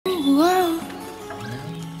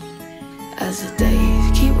as the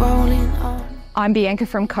days keep rolling on. I'm Bianca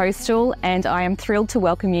from Coastal, and I am thrilled to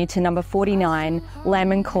welcome you to number 49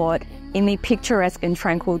 Landman Court in the picturesque and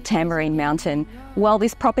tranquil Tamborine Mountain. Well,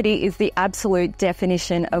 this property is the absolute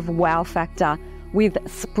definition of wow factor, with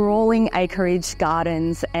sprawling acreage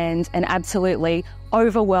gardens and an absolutely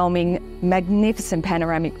overwhelming, magnificent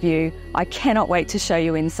panoramic view. I cannot wait to show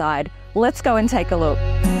you inside. Let's go and take a look.